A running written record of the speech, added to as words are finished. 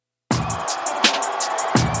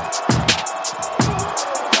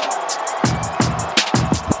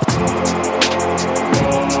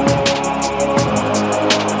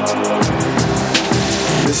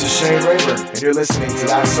and you're listening to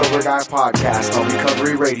That Sober Guy podcast on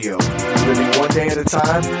Recovery Radio. Living one day at a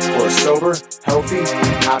time for a sober, healthy,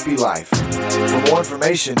 happy life. For more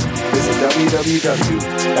information, visit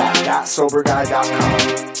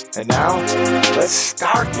www.thatsoberguy.com. And now, let's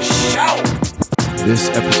start the show. This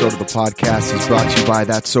episode of the podcast is brought to you by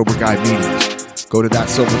That Sober Guy Meetings. Go to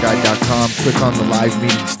thatsoberguy.com, click on the live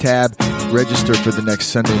meetings tab, register for the next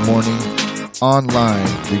Sunday morning online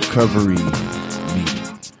recovery meeting.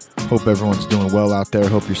 Hope everyone's doing well out there.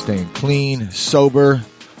 Hope you're staying clean, sober,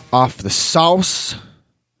 off the sauce.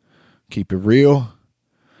 Keep it real.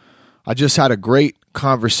 I just had a great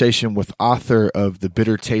conversation with author of The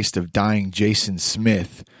Bitter Taste of Dying, Jason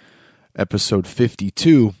Smith, episode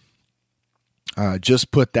 52.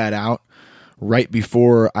 Just put that out right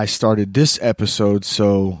before I started this episode,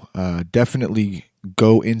 so definitely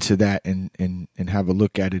go into that and have a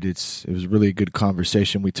look at it. It was really a good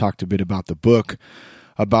conversation. We talked a bit about the book,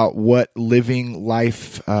 about what living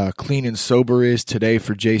life clean and sober is today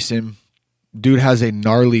for Jason. Dude has a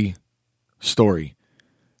gnarly story.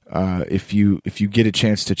 If you get a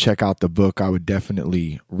chance to check out the book, I would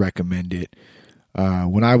definitely recommend it.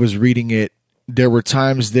 When I was reading it, there were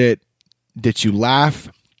times that you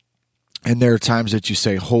laugh, and there are times that you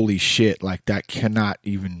say, holy shit, like that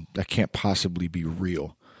can't possibly be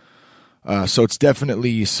real. So it's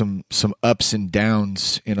definitely some ups and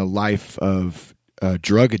downs in a life of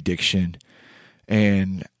drug addiction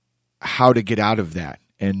and how to get out of that.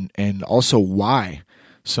 And also why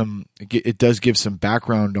it does give some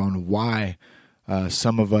background on why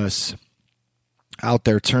some of us out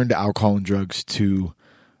there turn to alcohol and drugs to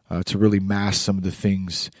really mask some of the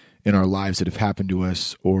things in our lives that have happened to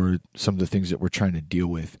us or some of the things that we're trying to deal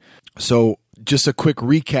with. So just a quick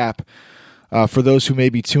recap for those who may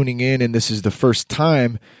be tuning in and this is the first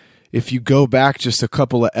time. If you go back just a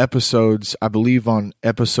couple of episodes, I believe on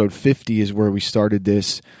episode 50 is where we started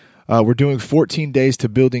this. We're doing 14 days to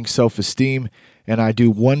building self-esteem, and I do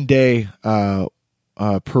 1 day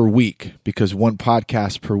per week, because one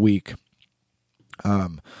podcast per week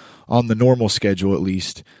on the normal schedule at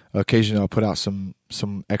least. Occasionally I'll put out some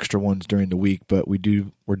extra ones during the week, but we're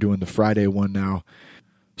doing the Friday one now.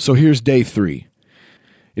 So here's day 3.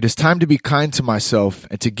 It is time to be kind to myself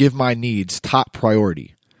and to give my needs top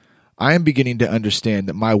priority. I am beginning to understand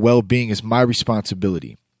that my well-being is my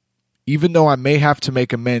responsibility. Even though I may have to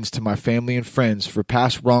make amends to my family and friends for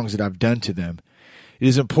past wrongs that I've done to them, it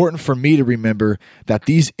is important for me to remember that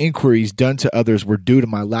these inquiries done to others were due to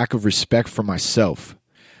my lack of respect for myself.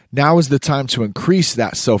 Now is the time to increase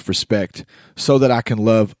that self-respect so that I can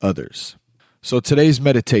love others. So today's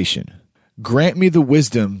meditation. Grant me the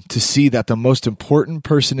wisdom to see that the most important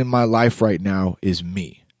person in my life right now is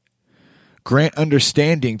me. Grant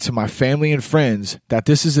understanding to my family and friends that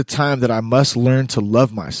this is a time that I must learn to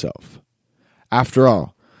love myself. After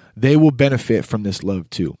all, they will benefit from this love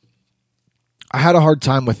too. I had a hard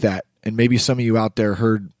time with that, and maybe some of you out there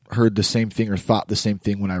heard the same thing or thought the same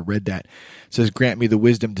thing when I read that. It says, grant me the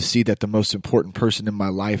wisdom to see that the most important person in my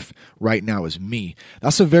life right now is me.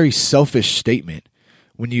 That's a very selfish statement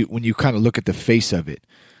when you kind of look at the face of it.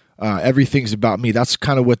 Everything's about me. That's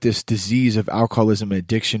kind of what this disease of alcoholism and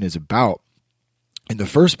addiction is about in the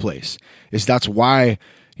first place. That's why,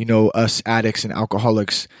 us addicts and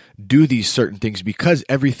alcoholics do these certain things, because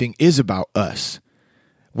everything is about us.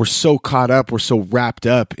 We're so caught up, we're so wrapped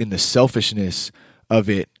up in the selfishness of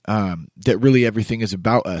it, that really everything is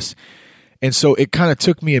about us. And so it kind of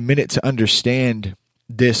took me a minute to understand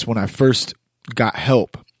this when I first got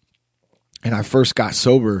help and I first got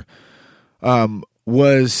sober,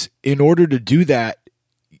 was in order to do that,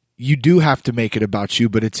 you do have to make it about you,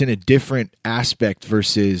 but it's in a different aspect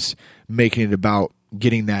versus making it about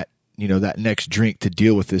getting that, that next drink to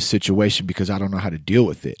deal with this situation because I don't know how to deal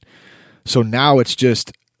with it. So now it's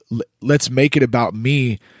just, let's make it about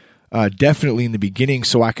me, definitely in the beginning,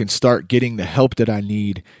 so I can start getting the help that I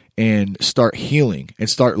need and start healing and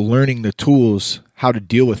start learning the tools how to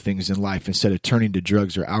deal with things in life instead of turning to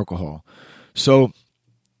drugs or alcohol. So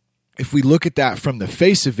if we look at that from the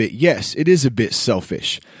face of it, yes, it is a bit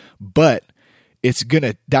selfish, but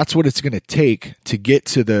that's what it's gonna take to get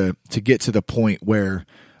to the point where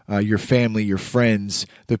your family, your friends,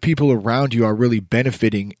 the people around you are really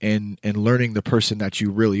benefiting and learning the person that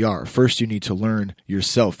you really are. First, you need to learn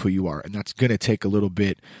yourself, who you are, and that's going to take a little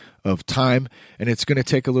bit of time, and it's going to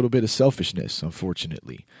take a little bit of selfishness,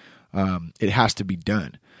 unfortunately. It has to be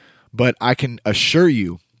done. But I can assure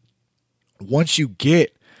you, once you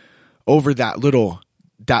get over that little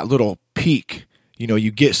peak,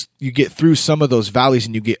 you get through some of those valleys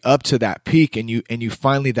and you get up to that peak and you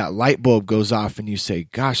finally, that light bulb goes off and you say,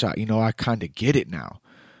 gosh, I kind of get it now.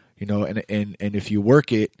 and if you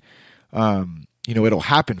work it, it'll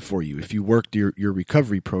happen for you. If you worked your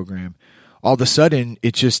recovery program, all of a sudden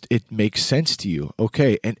it makes sense to you.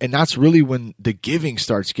 Okay. And that's really when the giving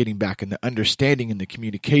starts getting back, and the understanding and the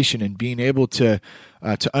communication and being able to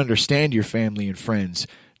understand your family and friends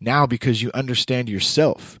now, because you understand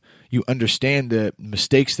yourself. You understand the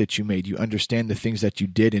mistakes that you made. You understand the things that you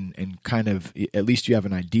did, and kind of, at least you have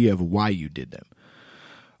an idea of why you did them.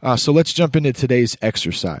 So let's jump into today's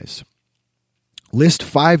exercise. List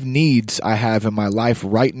 5 needs I have in my life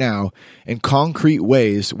right now and concrete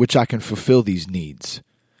ways which I can fulfill these needs.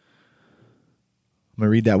 I'm going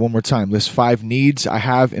to read that one more time. List 5 needs I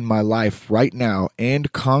have in my life right now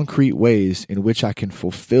and concrete ways in which I can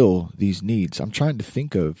fulfill these needs. I'm trying to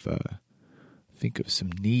think of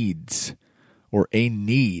some needs or a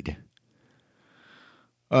need.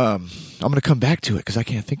 I'm going to come back to it because I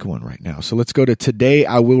can't think of one right now. So let's go to today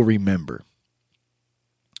I will remember.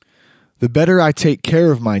 The better I take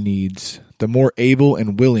care of my needs, the more able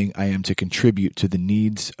and willing I am to contribute to the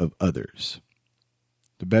needs of others.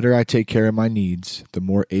 The better I take care of my needs, the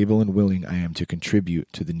more able and willing I am to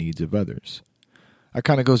contribute to the needs of others. That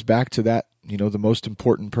kind of goes back to that, the most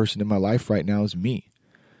important person in my life right now is me.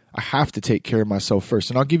 I have to take care of myself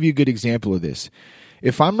first. And I'll give you a good example of this.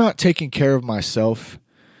 If I'm not taking care of myself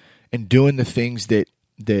and doing the things that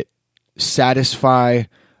satisfy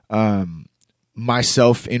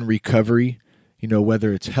myself in recovery,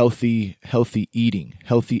 whether it's healthy eating,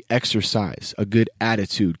 healthy exercise, a good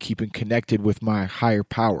attitude, keeping connected with my higher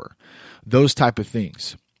power, those type of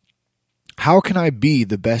things. How can I be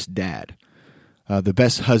the best dad, the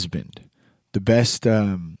best husband, the best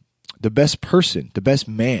person, the best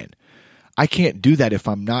man? I can't do that if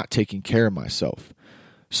I'm not taking care of myself.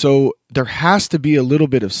 So there has to be a little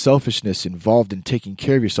bit of selfishness involved in taking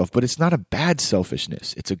care of yourself, but it's not a bad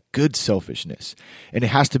selfishness. It's a good selfishness, and it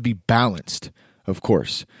has to be balanced, of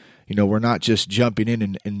course. We're not just jumping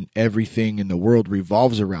in and everything in the world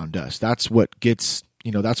revolves around us. That's what that's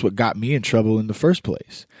what got me in trouble in the first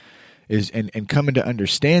place, and coming to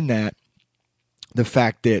understand that the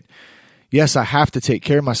fact that, yes, I have to take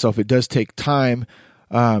care of myself. It does take time.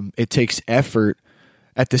 It takes effort.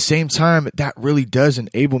 At the same time, that really does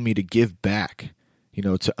enable me to give back,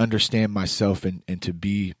 to understand myself and to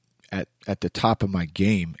be at the top of my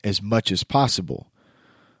game as much as possible.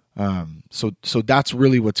 So that's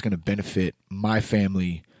really what's going to benefit my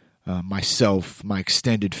family, myself, my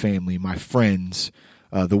extended family, my friends,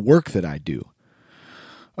 the work that I do.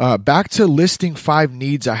 Back to listing 5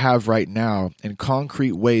 needs I have right now and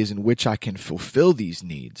concrete ways in which I can fulfill these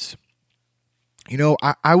needs.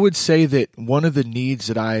 I would say that one of the needs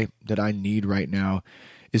that I need right now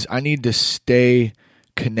is I need to stay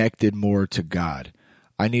connected more to God.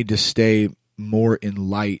 I need to stay more in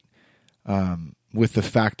light with the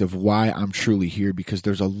fact of why I'm truly here, because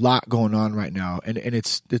there's a lot going on right now, and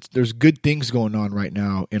there's good things going on right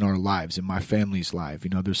now in our lives, in my family's life.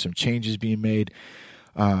 There's some changes being made.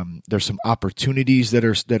 There's some opportunities that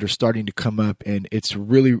are starting to come up, and it's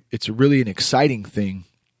really an exciting thing.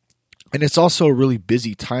 And it's also a really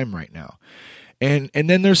busy time right now. And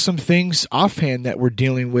then there's some things offhand that we're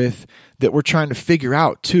dealing with that we're trying to figure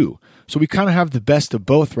out too. So we kind of have the best of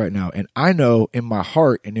both right now. And I know in my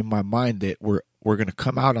heart and in my mind that we're going to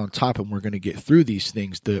come out on top, and we're going to get through these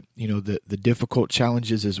things, the difficult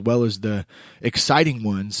challenges as well as the exciting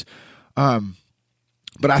ones.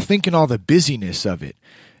 But I think in all the busyness of it,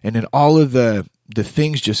 and in all of the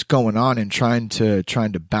things just going on and trying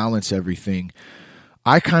to balance everything,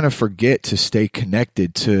 I kind of forget to stay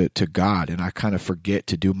connected to God, and I kind of forget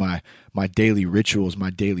to do my daily rituals, my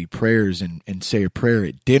daily prayers, and say a prayer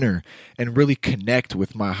at dinner, and really connect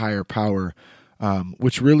with my higher power,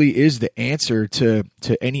 which really is the answer to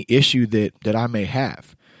any issue that I may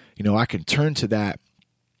have. I can turn to that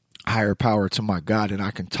higher power, to my God, and I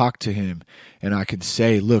can talk to him, and I can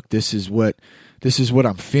say, look, this is what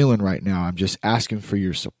I'm feeling right now. I'm just asking for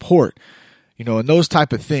your support, and those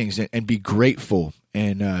type of things, and be grateful,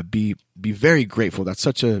 and be very grateful. That's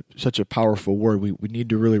such a powerful word. We need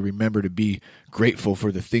to really remember to be grateful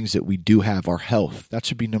for the things that we do have. Our health, that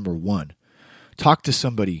should be number one. Talk to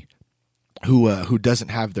somebody who doesn't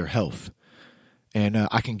have their health, and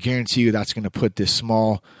I can guarantee you that's going to put this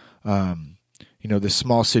small this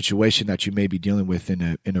small situation that you may be dealing with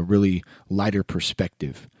in a really lighter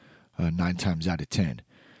perspective, 9 times out of 10.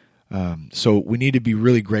 So we need to be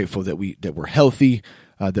really grateful that we're healthy,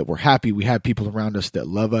 that we're happy. We have people around us that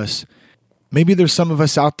love us. Maybe there's some of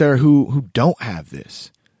us out there who don't have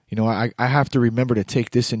this. I have to remember to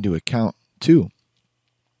take this into account too.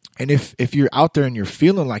 And if you're out there and you're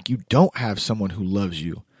feeling like you don't have someone who loves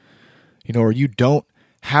you, or you don't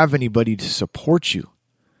have anybody to support you,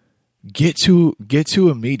 get to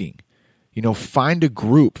a meeting. Find a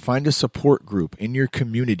group, find a support group in your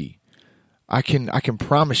community. I can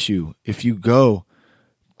promise you, if you go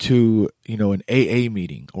to an AA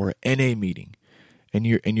meeting or an NA meeting, and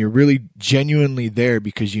you're really genuinely there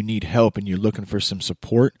because you need help and you're looking for some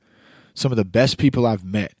support, some of the best people I've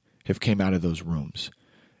met have came out of those rooms,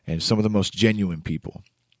 and some of the most genuine people.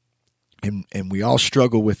 And we all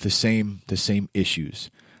struggle with the same issues.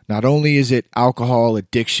 Not only is it alcohol,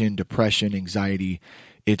 addiction, depression, anxiety,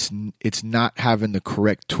 it's not having the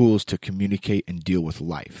correct tools to communicate and deal with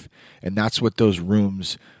life. And that's what those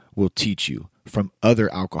rooms will teach you from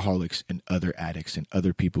other alcoholics and other addicts and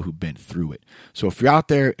other people who've been through it. So if you're out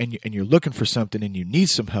there and you're looking for something and you need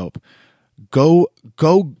some help, go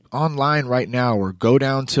online right now, or go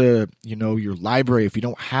down to your library. If you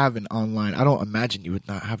don't have an online, I don't imagine you would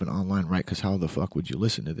not have an online, right? Because how the fuck would you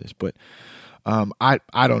listen to this? But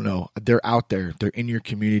I don't know. They're out there. They're in your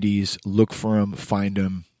communities. Look for them, find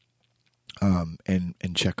them,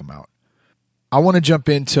 and check them out. I want to jump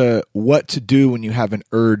into what to do when you have an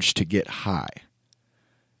urge to get high.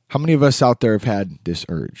 How many of us out there have had this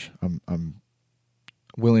urge? I'm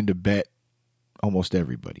willing to bet almost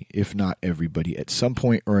everybody, if not everybody, at some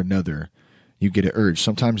point or another, you get an urge.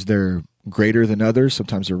 Sometimes they're greater than others.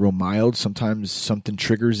 Sometimes they're real mild. Sometimes something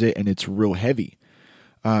triggers it and it's real heavy.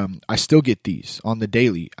 I still get these on the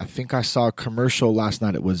daily. I think I saw a commercial last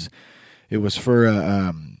night. It was for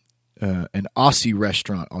an Aussie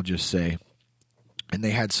restaurant, I'll just say. And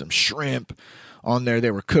they had some shrimp on there.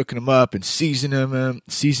 They were cooking them up and seasoning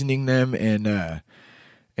them, and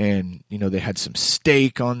they had some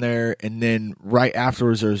steak on there. And then right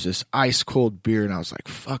afterwards, there was this ice cold beer, and I was like,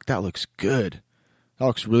 "Fuck, that looks good. That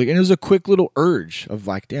looks really good." And it was a quick little urge of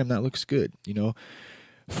like, "Damn, that looks good."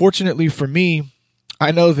 Fortunately for me,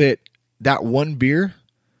 I know that one beer,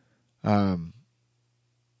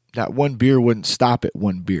 wouldn't stop at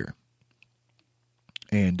one beer.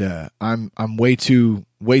 And I'm way too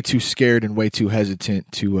scared and way too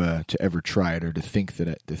hesitant to ever try it, or to think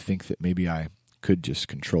that maybe I could just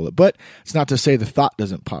control it. But it's not to say the thought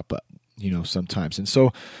doesn't pop up, sometimes. And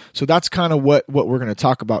so that's kind of what we're going to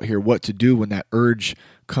talk about here: what to do when that urge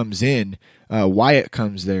comes in, why it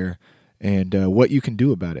comes there, and what you can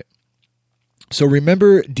do about it. So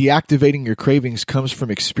remember, deactivating your cravings comes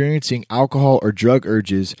from experiencing alcohol or drug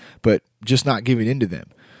urges, but just not giving into them.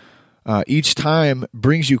 Each time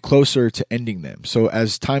brings you closer to ending them. So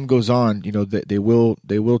as time goes on, they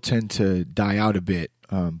will tend to die out a bit.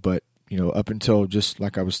 But up until, just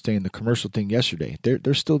like I was saying, the commercial thing yesterday,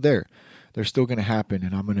 they're still there. They're still going to happen,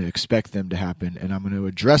 and I'm going to expect them to happen, and I'm going to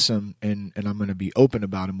address them, and I'm going to be open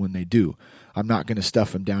about them when they do. I'm not going to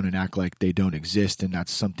stuff them down and act like they don't exist, and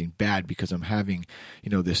that's something bad because I'm having,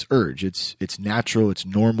 this urge. It's natural, it's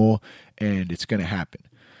normal, and it's going to happen.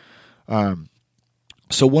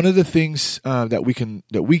 So one of the things that we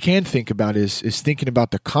can think about is thinking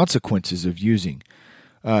about the consequences of using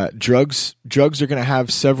drugs. Drugs are going to have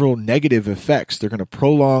several negative effects. They're going to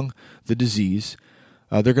prolong the disease.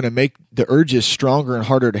 They're going to make the urges stronger and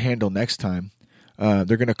harder to handle next time.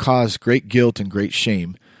 They're going to cause great guilt and great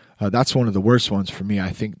shame. That's one of the worst ones for me. I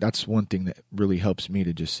think that's one thing that really helps me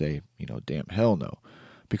to just say, damn, hell no.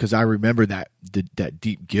 Because I remember that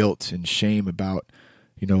deep guilt and shame about,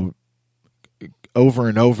 over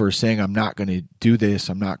and over saying, I'm not going to do this.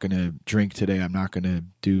 I'm not going to drink today. I'm not going to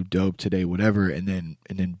do dope today, whatever. And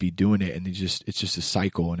then be doing it. And it's just a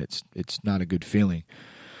cycle, and it's not a good feeling.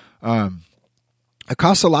 It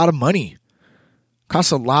costs a lot of money. It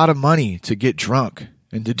costs a lot of money to get drunk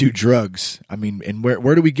and to do drugs. I mean, and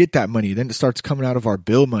where do we get that money? Then it starts coming out of our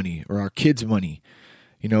bill money or our kids' money,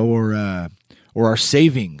 or our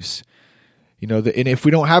savings. And if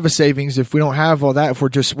we don't have a savings, if we don't have all that, if we're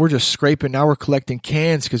just scraping, now we're collecting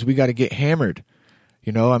cans because we got to get hammered.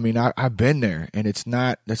 I've been there, and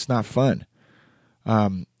that's not fun.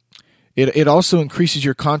 It also increases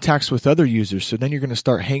your contacts with other users. So then you're going to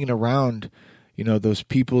start hanging around, those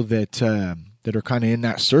people that are kind of in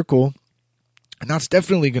that circle. And that's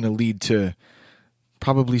definitely going to lead to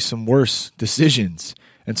probably some worse decisions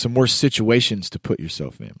and some worse situations to put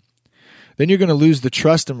yourself in. Then you're going to lose the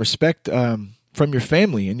trust and respect from your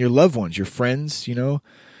family and your loved ones, your friends. They're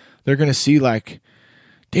going to see like,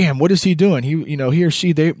 damn, what is he doing? He or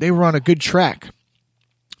she, they were on a good track.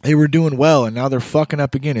 They were doing well, and now they're fucking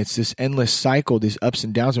up again. It's this endless cycle, these ups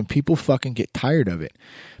and downs, and people fucking get tired of it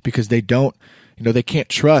because they don't, they can't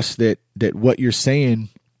trust that what you're saying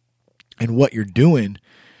and what you're doing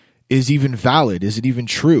is even valid. Is it even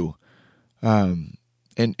true? And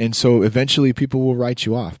so eventually people will write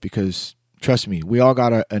you off because, trust me, we all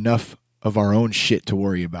got enough our own shit to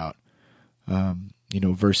worry about,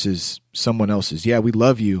 versus someone else's. Yeah, we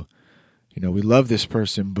love you. We love this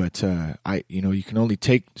person, but you can only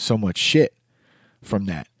take so much shit from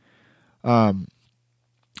that. And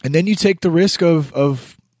then you take the risk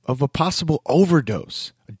of a possible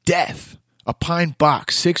overdose, a death, a pine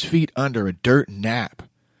box 6 feet under, a dirt nap.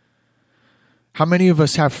 How many of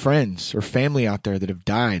us have friends or family out there that have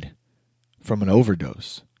died from an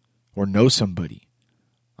overdose or know somebody?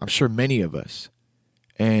 I'm sure many of us.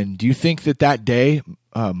 And do you think that day,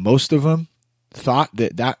 most of them thought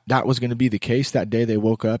that was going to be the case that day they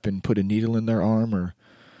woke up and put a needle in their arm or,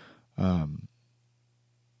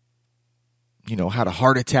 had a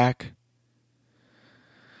heart attack?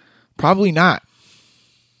 Probably not.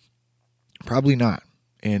 Probably not.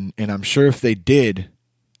 And I'm sure if they did,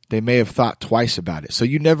 they may have thought twice about it. So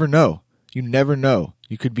you never know. You never know.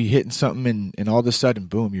 You could be hitting something and all of a sudden,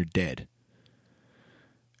 boom, you're dead.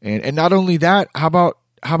 And not only that, how about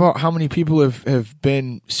how many people have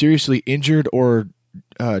been seriously injured or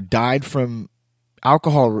died from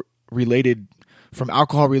alcohol related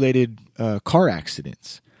car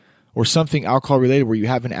accidents or something alcohol related where you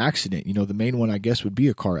have an accident? The main one I guess would be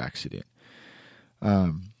a car accident.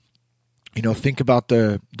 Think about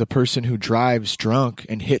the person who drives drunk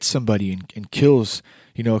and hits somebody and kills,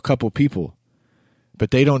 a couple people,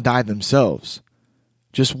 but they don't die themselves.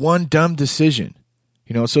 Just one dumb decision.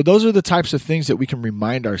 So those are the types of things that we can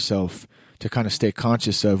remind ourselves to kind of stay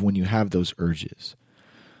conscious of when you have those urges.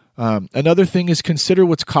 Another thing is consider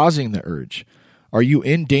what's causing the urge. Are you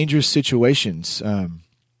in dangerous situations,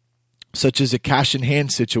 such as a cash in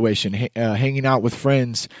hand situation, hanging out with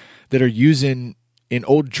friends that are using in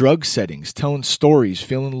old drug settings, telling stories,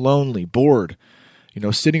 feeling lonely, bored,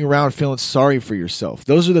 sitting around feeling sorry for yourself?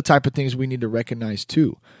 Those are the type of things we need to recognize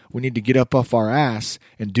too. We need to get up off our ass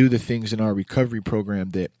and do the things in our recovery program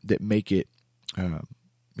that make it,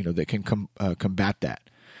 that can combat that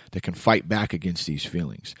can fight back against these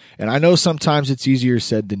feelings. And I know sometimes it's easier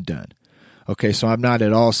said than done. Okay, so I'm not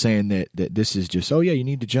at all saying that this is just, you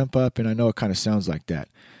need to jump up. And I know it kind of sounds like that.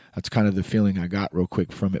 That's kind of the feeling I got real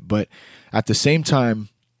quick from it. But at the same time,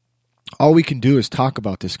 all we can do is talk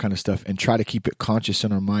about this kind of stuff and try to keep it conscious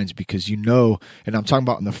in our minds because and I'm talking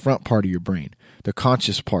about in the front part of your brain, the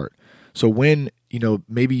conscious part. So when,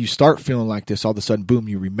 maybe you start feeling like this, all of a sudden, boom,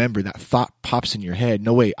 you remember that thought pops in your head.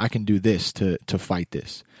 No, wait, I can do this to fight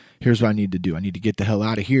this. Here's what I need to do. I need to get the hell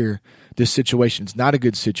out of here. This situation's not a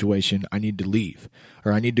good situation. I need to leave.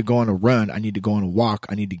 Or I need to go on a run. I need to go on a walk.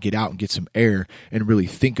 I need to get out and get some air and really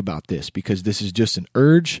think about this because this is just an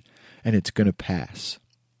urge and it's going to pass.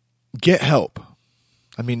 Get help.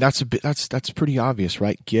 I mean, that's pretty obvious,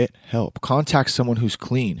 right? Get help. Contact someone who's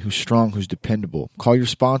clean, who's strong, who's dependable. Call your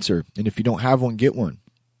sponsor. And if you don't have one, get one.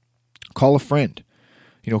 Call a friend.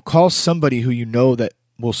 Call somebody who that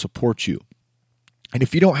will support you. And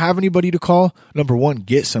if you don't have anybody to call, number one,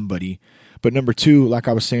 get somebody. But number two, like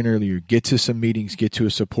I was saying earlier, get to some meetings, get to a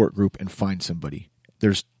support group and find somebody.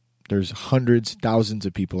 There's hundreds, thousands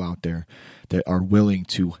of people out there that are willing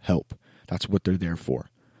to help. That's what they're there for.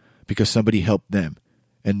 Because somebody helped them.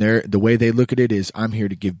 And the way they look at it is, I'm here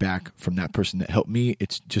to give back from that person that helped me.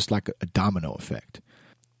 It's just like a domino effect.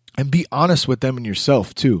 And be honest with them and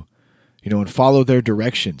yourself too. And follow their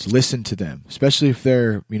directions. Listen to them, especially if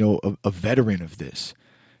they're, a veteran of this.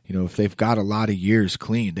 If they've got a lot of years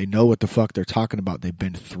clean, they know what the fuck they're talking about. They've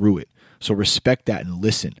been through it. So respect that and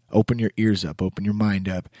listen. Open your ears up, open your mind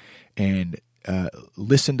up, and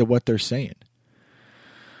listen to what they're saying.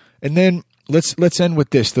 And then let's end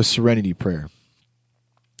with this, the serenity prayer.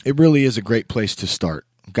 It really is a great place to start.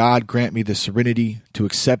 God, grant me the serenity to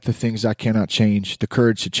accept the things I cannot change, the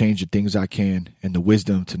courage to change the things I can, and the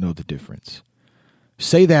wisdom to know the difference.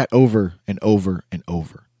 Say that over and over and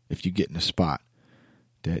over if you get in a spot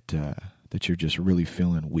that you're just really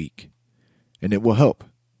feeling weak. And it will help.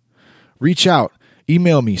 Reach out.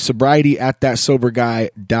 Email me,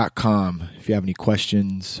 sobriety@thatsoberguy.com. If you have any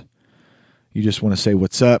questions, you just want to say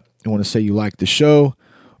what's up, you want to say you like the show,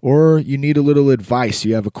 or you need a little advice,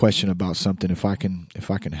 you have a question about something, if I can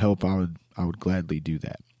help, I would gladly do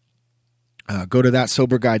that. Go to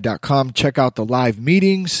thatsoberguy.com, check out the live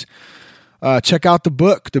meetings, check out the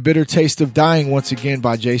book, The Bitter Taste of Dying, once again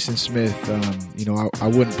by Jason Smith. I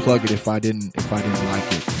wouldn't plug it if I didn't like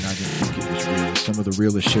it, and I didn't think it was real. Some of the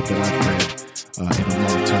realest shit that I've read in a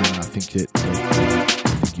long time, and I think you'd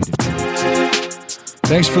enjoy it.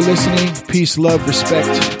 Thanks for listening. Peace, love,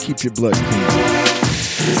 respect. Keep your blood clean.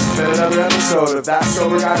 This has been another episode of That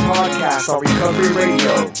Sober Guy Podcast on Recovery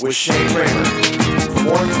Radio with Shane Rader. For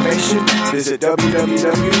more information, visit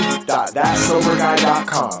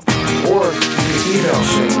www.thatsoberguy.com or you can email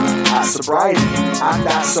Shane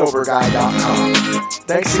www.sobriety@thatsoberguy.com.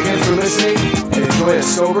 Thanks again for listening, and enjoy a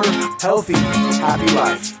sober, healthy, happy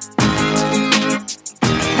life.